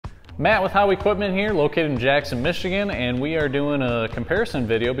Matt with How Equipment here, located in Jackson, Michigan, and we are doing a comparison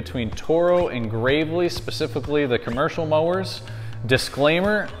video between Toro and Gravley, specifically the commercial mowers.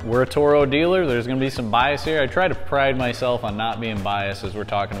 Disclaimer, we're a Toro dealer. There's going to be some bias here. I try to pride myself on not being biased as we're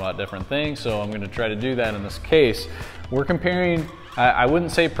talking about different things, so I'm going to try to do that in this case. We're comparing, I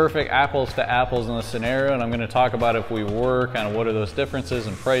wouldn't say perfect apples to apples in this scenario, and I'm going to talk about if we were, kind of what are those differences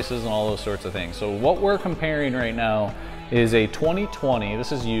and prices and all those sorts of things. So what we're comparing right now is a 2020.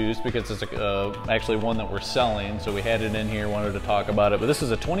 This is used because it's actually one that we're selling, so we had it in here, wanted to talk about it. But this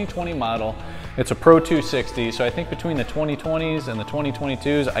is a 2020 model. It's a Pro 260, so I think between the 2020s and the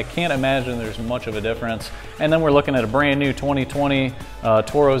 2022s, I can't imagine there's much of a difference. And then we're looking at a brand new 2020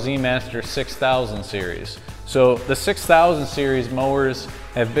 Toro Z Master 6000 series. So the 6000 series mowers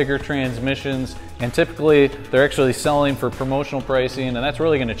have bigger transmissions, and typically they're actually selling for promotional pricing, and that's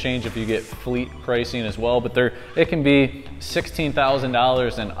really going to change if you get fleet pricing as well, but it can be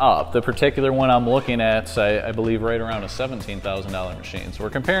 $16,000 and up. The particular one I'm looking at, I believe right around a $17,000 machine. So we're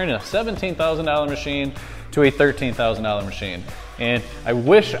comparing a $17,000 machine to a $13,000 machine. And I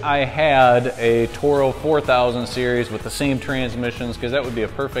wish I had a Toro 4000 series with the same transmissions, because that would be a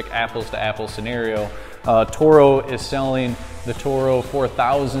perfect apples to apples scenario. Toro is selling the Toro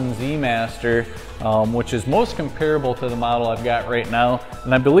 4000 Z Master, which is most comparable to the model I've got right now.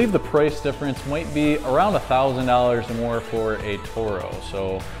 And I believe the price difference might be around $1,000 more for a Toro.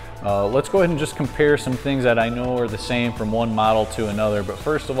 So let's go ahead and just compare some things that I know are the same from one model to another. But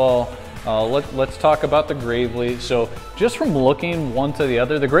first of all, let's talk about the Gravley. So just from looking one to the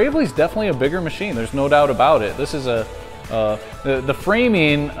other, the Gravley is definitely a bigger machine. There's no doubt about it. This is the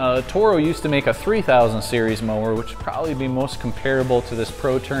framing, Toro used to make a 3000 series mower, which would probably be most comparable to this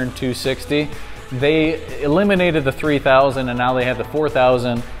Pro Turn 260. They eliminated the 3000 and now they have the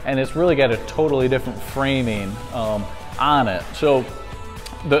 4000, and it's really got a totally different framing on it. So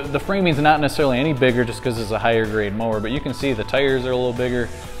the framing's not necessarily any bigger just because it's a higher grade mower, but you can see the tires are a little bigger,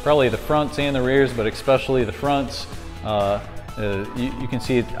 probably the fronts and the rears, but especially the fronts. You can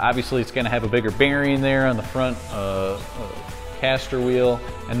see obviously it's going to have a bigger bearing there on the front caster wheel.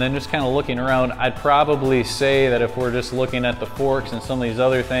 And then just kind of looking around, I'd probably say that if we're just looking at the forks and some of these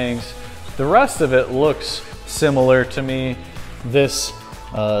other things, the rest of it looks similar to me. This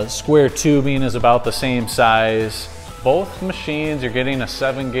square tubing is about the same size. Both machines, you're getting a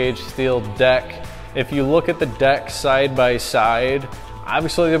 7-gauge steel deck. If you look at the deck side by side,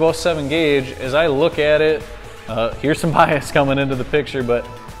 obviously they're both 7-gauge. As I look at it, here's some bias coming into the picture, but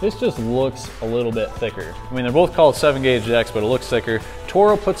this just looks a little bit thicker. I mean, they're both called 7-gauge decks, but it looks thicker.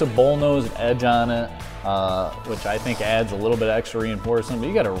 Toro puts a bullnose edge on it, which I think adds a little bit extra reinforcement, but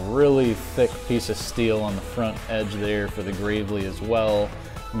you got a really thick piece of steel on the front edge there for the Gravley as well.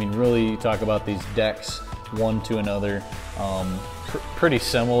 I mean, really, you talk about these decks one to another, pretty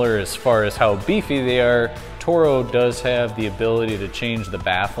similar as far as how beefy they are. Toro does have the ability to change the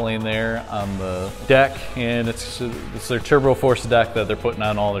baffling there on the deck, and it's their Turbo Force deck that they're putting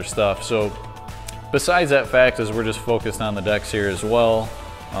on all their stuff. So besides that fact, as we're just focused on the decks here as well,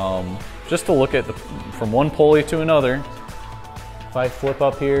 just to look at from one pulley to another, if I flip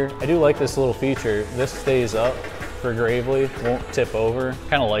up here, I do like this little feature. This stays up for Gravley, won't tip over,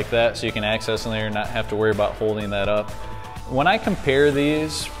 kind of like that, so you can access in there and not have to worry about holding that up. When I compare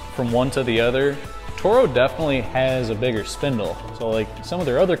these from one to the other, Toro definitely has a bigger spindle. So like some of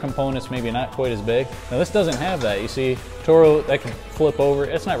their other components, maybe not quite as big. Now this doesn't have that. You see, Toro, that can flip over.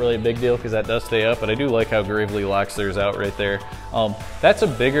 It's not really a big deal because that does stay up, but I do like how Gravley locks theirs out right there. That's a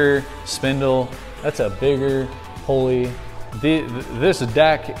bigger spindle. That's a bigger pulley. This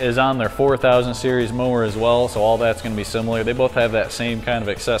deck is on their 4000 series mower as well, so all that's going to be similar. They both have that same kind of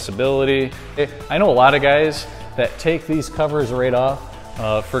accessibility. I know a lot of guys that take these covers right off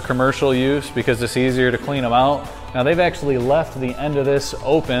for commercial use because it's easier to clean them out. Now they've actually left the end of this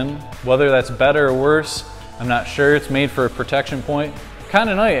open. Whether that's better or worse, I'm not sure. It's made for a protection point. Kind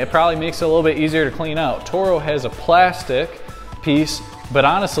of nice. It probably makes it a little bit easier to clean out. Toro has a plastic piece, but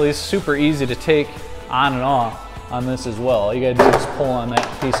honestly it's super easy to take on and off on this as well. All you gotta do is pull on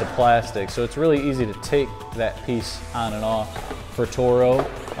that piece of plastic. So it's really easy to take that piece on and off for Toro.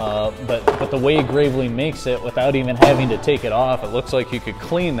 But the way Gravley makes it, without even having to take it off, it looks like you could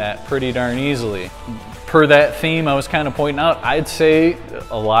clean that pretty darn easily. Per that theme I was kind of pointing out, I'd say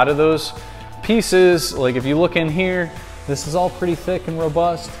a lot of those pieces, like if you look in here, this is all pretty thick and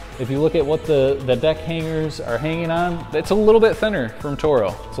robust. If you look at what the deck hangers are hanging on, it's a little bit thinner from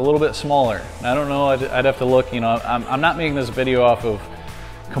Toro. It's a little bit smaller. I don't know, I'd have to look, you know, I'm not making this video off of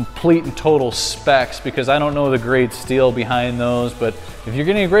complete and total specs because I don't know the grade steel behind those, but if you're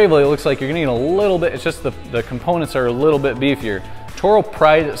getting a Gravley, it looks like you're getting a little bit, it's just the components are a little bit beefier. Toro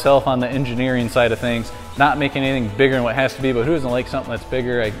prides itself on the engineering side of things, not making anything bigger than what it has to be, but who doesn't like something that's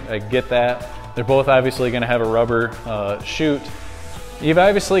bigger? I get that. They're both obviously gonna have a rubber chute. You've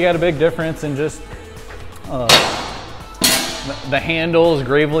obviously got a big difference in just the handles.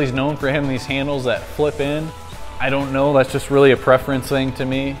 Gravley's known for having these handles that flip in. I don't know, that's just really a preference thing to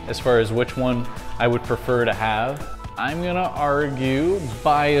me as far as which one I would prefer to have. I'm gonna argue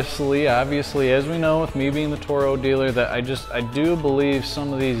biasly, obviously, as we know with me being the Toro dealer, that I do believe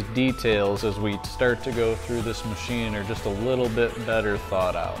some of these details as we start to go through this machine are just a little bit better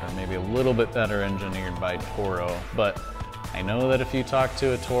thought out, or maybe a little bit better engineered by Toro. But I know that if you talk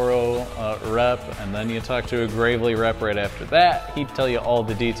to a Toro rep and then you talk to a Gravley rep right after that, he'd tell you all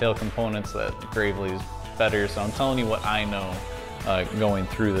the detail components that Gravley's better. So I'm telling you what I know going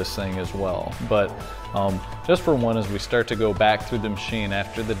through this thing as well. But just for one, as we start to go back through the machine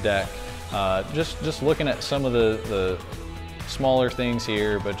after the deck, just looking at some of the smaller things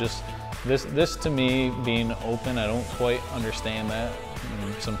here, but just this to me being open, I don't quite understand that.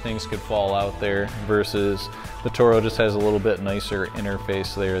 Some things could fall out there versus the Toro just has a little bit nicer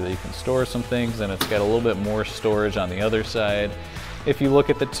interface there that you can store some things, and it's got a little bit more storage on the other side. If you look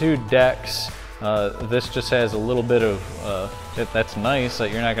at the two decks, this just has a little bit of, that's nice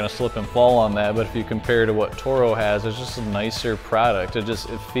that you're not going to slip and fall on that, but if you compare to what Toro has, it's just a nicer product. It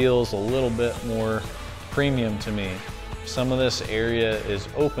feels a little bit more premium to me. Some of this area is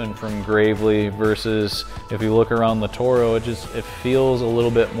open from Gravley versus if you look around the Toro, it feels a little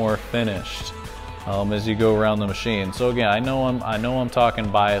bit more finished as you go around the machine. So again, I know I'm talking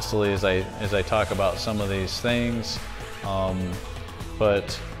biasly as I talk about some of these things,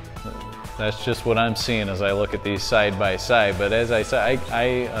 but that's just what I'm seeing as I look at these side by side. But as I said,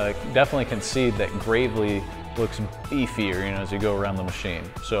 I definitely concede that Gravley looks beefier, you know, as you go around the machine.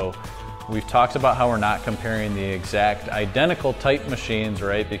 So we've talked about how we're not comparing the exact identical type machines,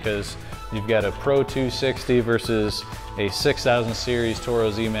 right? Because you've got a Pro 260 versus a 6000 series Toro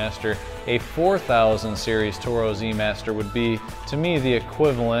Z Master. A 4000 series Toro Z Master would be, to me, the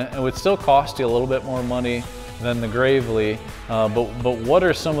equivalent. It would still cost you a little bit more money than the Gravley, but what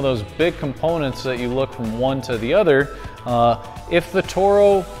are some of those big components that you look from one to the other? If the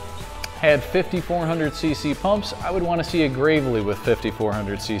Toro had 5400 cc pumps, I would want to see a Gravley with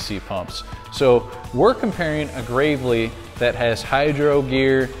 5400 cc pumps. So we're comparing a Gravley that has Hydro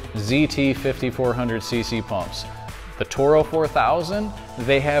Gear ZT 5400 cc pumps. The Toro 4000,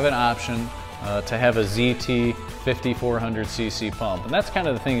 they have an option to have a ZT 5400 cc pump. And that's kind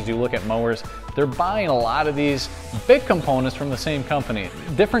of the things you look at mowers. They're buying a lot of these big components from the same company.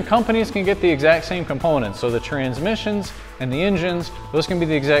 Different companies can get the exact same components. So the transmissions and the engines, those can be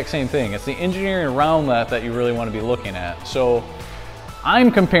the exact same thing. It's the engineering around that you really want to be looking at. So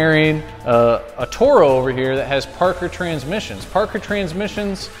I'm comparing a Toro over here that has Parker transmissions. Parker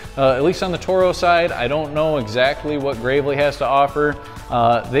transmissions, at least on the Toro side, I don't know exactly what Gravley has to offer.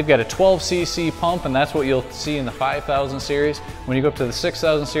 They've got a 12 cc pump, and that's what you'll see in the 5000 series. When you go up to the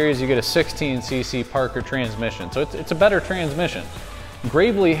 6000 series, you get a 16 cc Parker transmission. So it's a better transmission.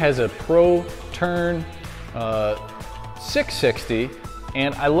 Gravley has a Pro Turn 660,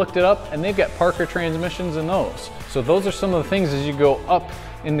 and I looked it up, and they've got Parker transmissions in those. So those are some of the things as you go up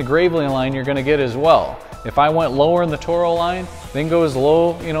in the Gravley line you're gonna get as well. If I went lower in the Toro line, then go as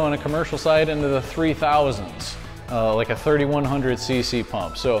low, you know, on a commercial side into the 3000s, like a 3100 cc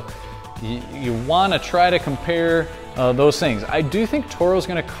pump. So you wanna try to compare those things. I do think Toro's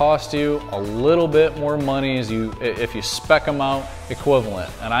gonna cost you a little bit more money if you spec them out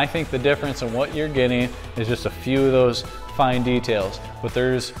equivalent. And I think the difference in what you're getting is just a few of those fine details. But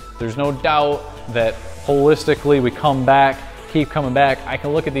there's no doubt that holistically we keep coming back. I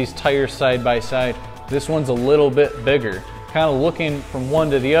can look at these tires side by side. This one's a little bit bigger. Kind of looking from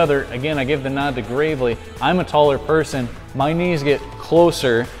one to the other, again, I give the nod to Gravley. I'm a taller person. My knees get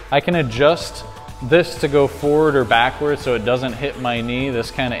closer. I can adjust this to go forward or backwards so it doesn't hit my knee,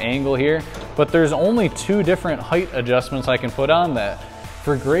 this kind of angle here. But there's only two different height adjustments I can put on that.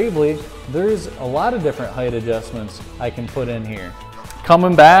 For Gravley, there's a lot of different height adjustments I can put in here.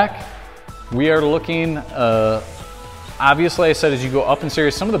 Coming back, we are looking, obviously I said as you go up in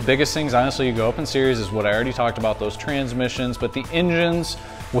series, some of the biggest things honestly you go up in series is what I already talked about, those transmissions, but the engines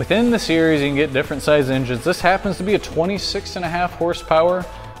within the series you can get different size engines. This happens to be a 26.5 horsepower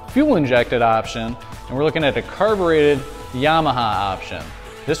fuel injected option, and we're looking at a carbureted Yamaha option.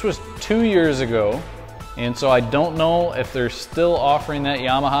 This was 2 years ago, and so I don't know if they're still offering that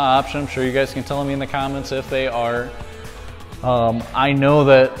Yamaha option. I'm sure you guys can tell me in the comments if they are. I know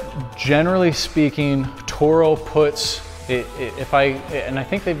that generally speaking, Toro puts and I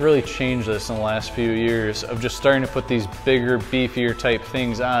think they've really changed this in the last few years of just starting to put these bigger, beefier type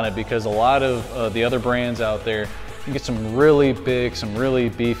things on it, because a lot of the other brands out there, you can get some really big, some really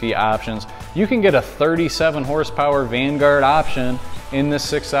beefy options. You can get a 37 horsepower Vanguard option in this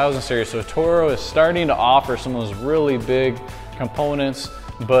 6000 series. So Toro is starting to offer some of those really big components,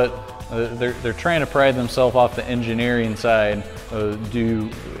 but they're trying to pride themselves off the engineering side.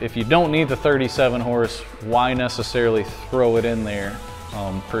 If you don't need the 37 horse, why necessarily throw it in there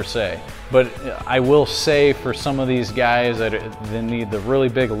per se? But I will say, for some of these guys that need the really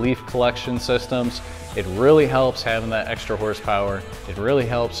big leaf collection systems, it really helps having that extra horsepower. It really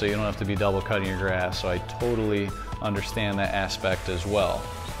helps so you don't have to be double cutting your grass. So I totally understand that aspect as well.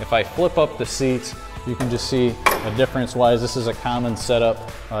 If I flip up the seats, you can just see a difference-wise. This is a common setup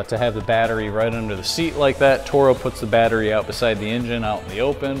to have the battery right under the seat like that. Toro puts the battery out beside the engine, out in the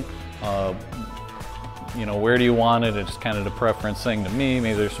open. You know, where do you want it? It's kind of the preference thing to me.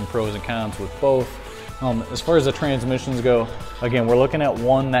 Maybe there's some pros and cons with both. As far as the transmissions go, again, we're looking at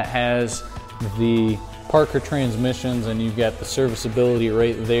one that has the Parker transmissions, and you've got the serviceability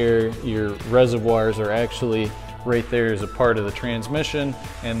right there. Your reservoirs are actually right there as a part of the transmission,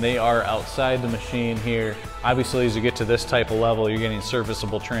 and they are outside the machine here. Obviously, as you get to this type of level, you're getting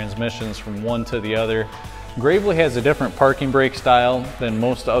serviceable transmissions from one to the other. Gravley has a different parking brake style than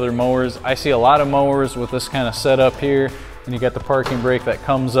most other mowers. I see a lot of mowers with this kind of setup here, and you got the parking brake that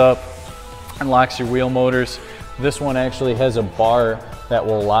comes up and locks your wheel motors. This one actually has a bar that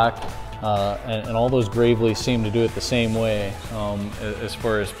will lock, and all those Gravleys seem to do it the same way. As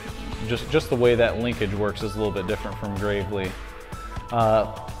far as just the way that linkage works is a little bit different from Gravley.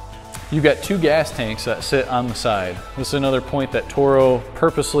 You've got two gas tanks that sit on the side. This is another point that Toro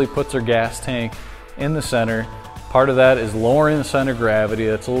purposely puts their gas tank in the center. Part of that is lowering the center of gravity.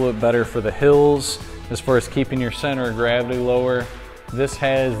 That's a little bit better for the hills as far as keeping your center of gravity lower. This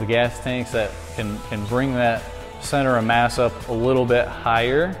has the gas tanks that can bring that center of mass up a little bit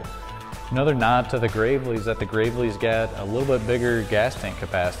higher. Another nod to the Gravley is that the Gravley's got a little bit bigger gas tank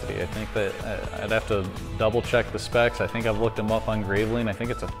capacity. I think that I'd have to double check the specs. I think I've looked them up on Gravley, and I think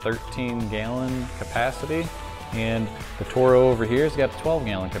it's a 13-gallon capacity. And the Toro over here has got a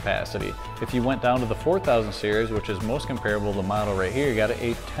 12-gallon capacity. If you went down to the 4000 series, which is most comparable to the model right here, you got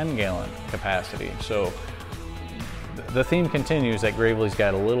a 10-gallon capacity. So the theme continues that Gravley's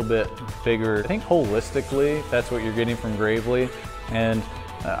got a little bit bigger. I think holistically, that's what you're getting from Gravley. And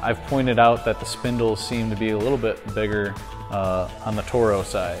I've pointed out that the spindles seem to be a little bit bigger on the Toro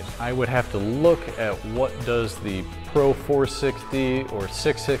side. I would have to look at what does the Pro 460 or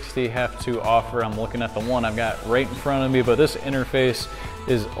 660 have to offer. I'm looking at the one I've got right in front of me, but this interface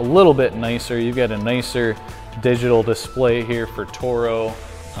is a little bit nicer. You've got a nicer digital display here for Toro.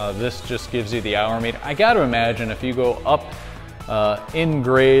 This just gives you the hour meter. I got to imagine if you go up in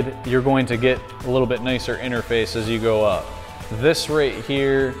grade, you're going to get a little bit nicer interface as you go up. This right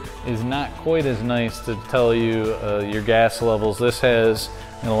here is not quite as nice to tell you your gas levels. This has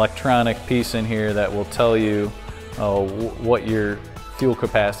an electronic piece in here that will tell you what your fuel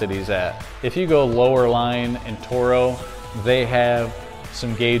capacity is at. If you go lower line in Toro, they have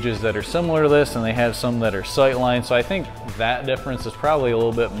some gauges that are similar to this, and they have some that are sight line. So I think that difference is probably a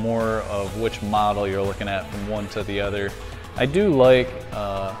little bit more of which model you're looking at from one to the other. I do like,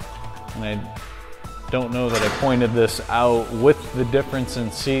 and I don't know that I pointed this out, with the difference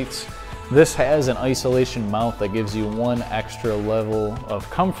in seats, this has an isolation mount that gives you one extra level of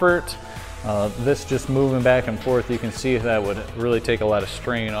comfort. This just moving back and forth, you can see that would really take a lot of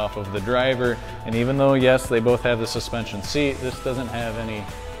strain off of the driver. And even though, yes, they both have the suspension seat, this doesn't have any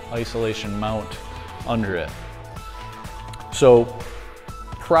isolation mount under it. So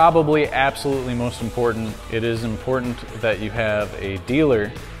probably absolutely most important, it is important that you have a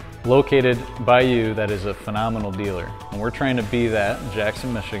dealer located by you that is a phenomenal dealer. And we're trying to be that in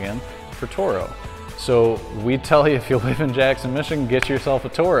Jackson, Michigan for Toro. So we tell you, if you live in Jackson, Michigan, get yourself a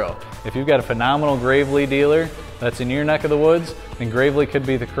Toro. If you've got a phenomenal Gravley dealer that's in your neck of the woods, then Gravley could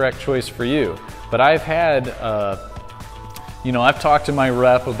be the correct choice for you. But I've had, you know, I've talked to my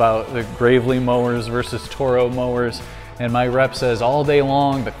rep about the Gravley mowers versus Toro mowers, and my rep says all day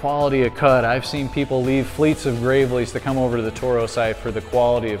long, the quality of cut. I've seen people leave fleets of Gravleys to come over to the Toro side for the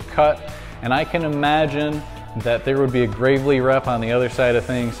quality of cut. And I can imagine that there would be a Gravley rep on the other side of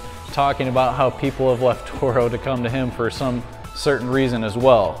things talking about how people have left Toro to come to him for some certain reason as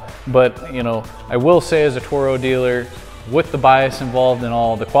well. But, you know, I will say as a Toro dealer, with the bias involved in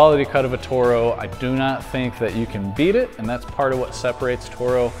all, the quality cut of a Toro, I do not think that you can beat it. And that's part of what separates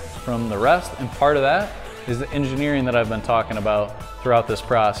Toro from the rest. And part of that is the engineering that I've been talking about throughout this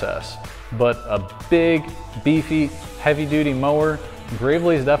process. But a big, beefy, heavy duty mower,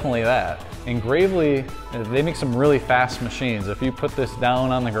 Gravley is definitely that. And Gravley, they make some really fast machines. If you put this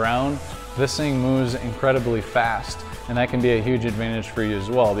down on the ground, this thing moves incredibly fast, and that can be a huge advantage for you as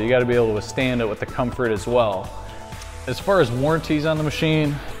well. But you gotta be able to withstand it with the comfort as well. As far as warranties on the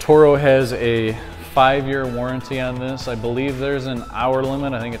machine, Toro has a 5-year warranty on this. I believe there's an hour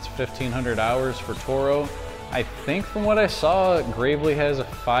limit. I think it's 1,500 hours for Toro. I think from what I saw, Gravley has a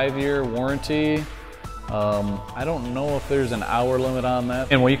 5-year warranty. I don't know if there's an hour limit on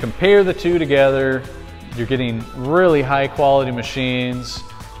that. And when you compare the two together, you're getting really high quality machines,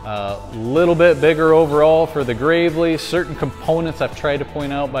 a little bit bigger overall for the Gravley. Certain components I've tried to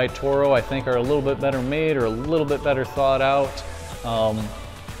point out by Toro I think are a little bit better made or a little bit better thought out.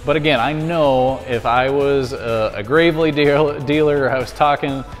 But again, I know if I was a Gravley dealer, or I was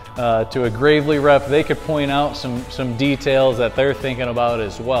talking to a Gravley rep, they could point out some details that they're thinking about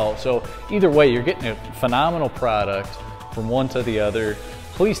as well. So either way, you're getting a phenomenal product from one to the other.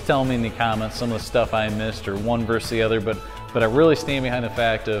 Please tell me in the comments some of the stuff I missed or one versus the other, but I really stand behind the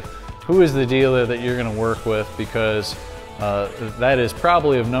fact of who is the dealer that you're gonna work with, because that is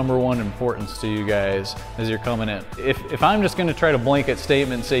probably of #1 importance to you guys as you're coming in. If I'm just gonna try to blanket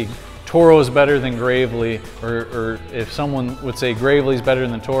statement and say Toro is better than Gravley, or if someone would say Gravley is better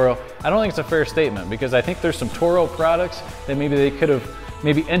than Toro, I don't think it's a fair statement, because I think there's some Toro products that maybe they could have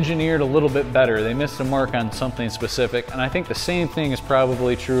engineered a little bit better. They missed the mark on something specific, and I think the same thing is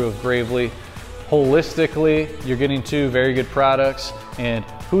probably true of Gravley. Holistically, you're getting two very good products, and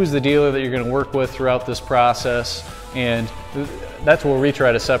who's the dealer that you're going to work with throughout this process, and that's where we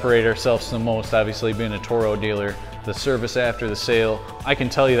try to separate ourselves the most, obviously being a Toro dealer. The service after the sale, I can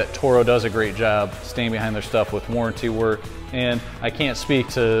tell you that Toro does a great job staying behind their stuff with warranty work, and I can't speak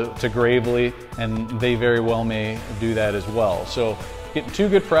to Gravley, and they very well may do that as well. So getting two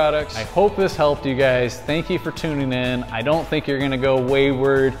good products. I hope this helped you guys. Thank you for tuning in. I don't think you're gonna go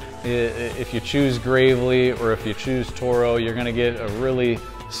wayward if you choose Gravley or if you choose Toro. You're gonna get a really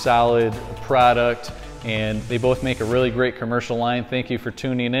solid product, and they both make a really great commercial line. Thank you for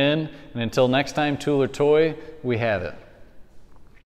tuning in, and until next time, tool or toy, we have it.